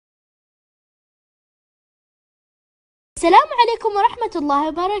السلام عليكم ورحمة الله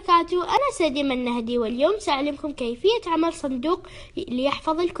وبركاته. أنا سديم النهدي، واليوم سأعلمكم كيفية عمل صندوق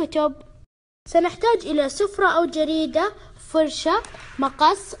ليحفظ الكتب. سنحتاج إلى سفرة أو جريدة، فرشة،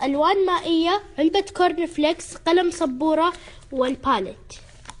 مقص، ألوان مائية، علبة كورن فليكس، قلم سبورة، والباليت.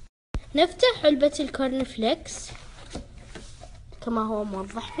 نفتح علبة الكورن فليكس كما هو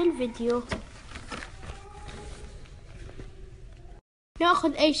موضح في الفيديو.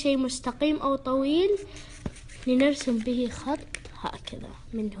 نأخذ أي شيء مستقيم أو طويل لنرسم به خط هكذا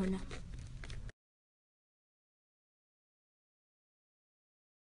من هنا.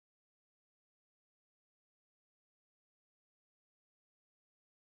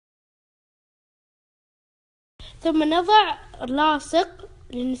 ثم نضع لاصق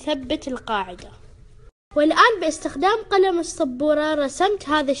لنثبت القاعدة. والآن باستخدام قلم السبورة رسمت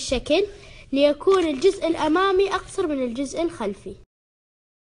هذا الشكل ليكون الجزء الأمامي أقصر من الجزء الخلفي.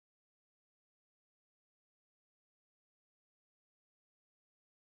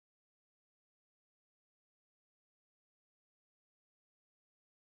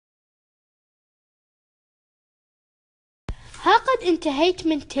 ها قد انتهيت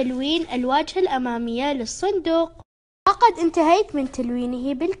من تلوين الواجهة الأمامية للصندوق. ها قد انتهيت من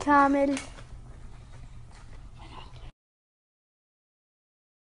تلوينه بالكامل.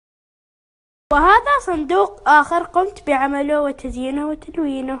 وهذا صندوق آخر قمت بعمله وتزيينه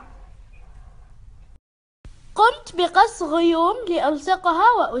وتلوينه. قمت بقص غيوم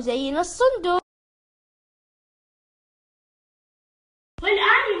لألصقها وأزين الصندوق.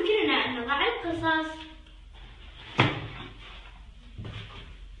 والآن يمكننا أن نضع القصص.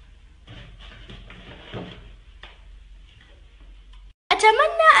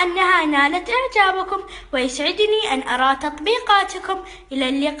 أتمنى أنها نالت إعجابكم، ويسعدني أن أرى تطبيقاتكم. إلى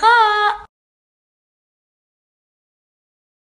اللقاء.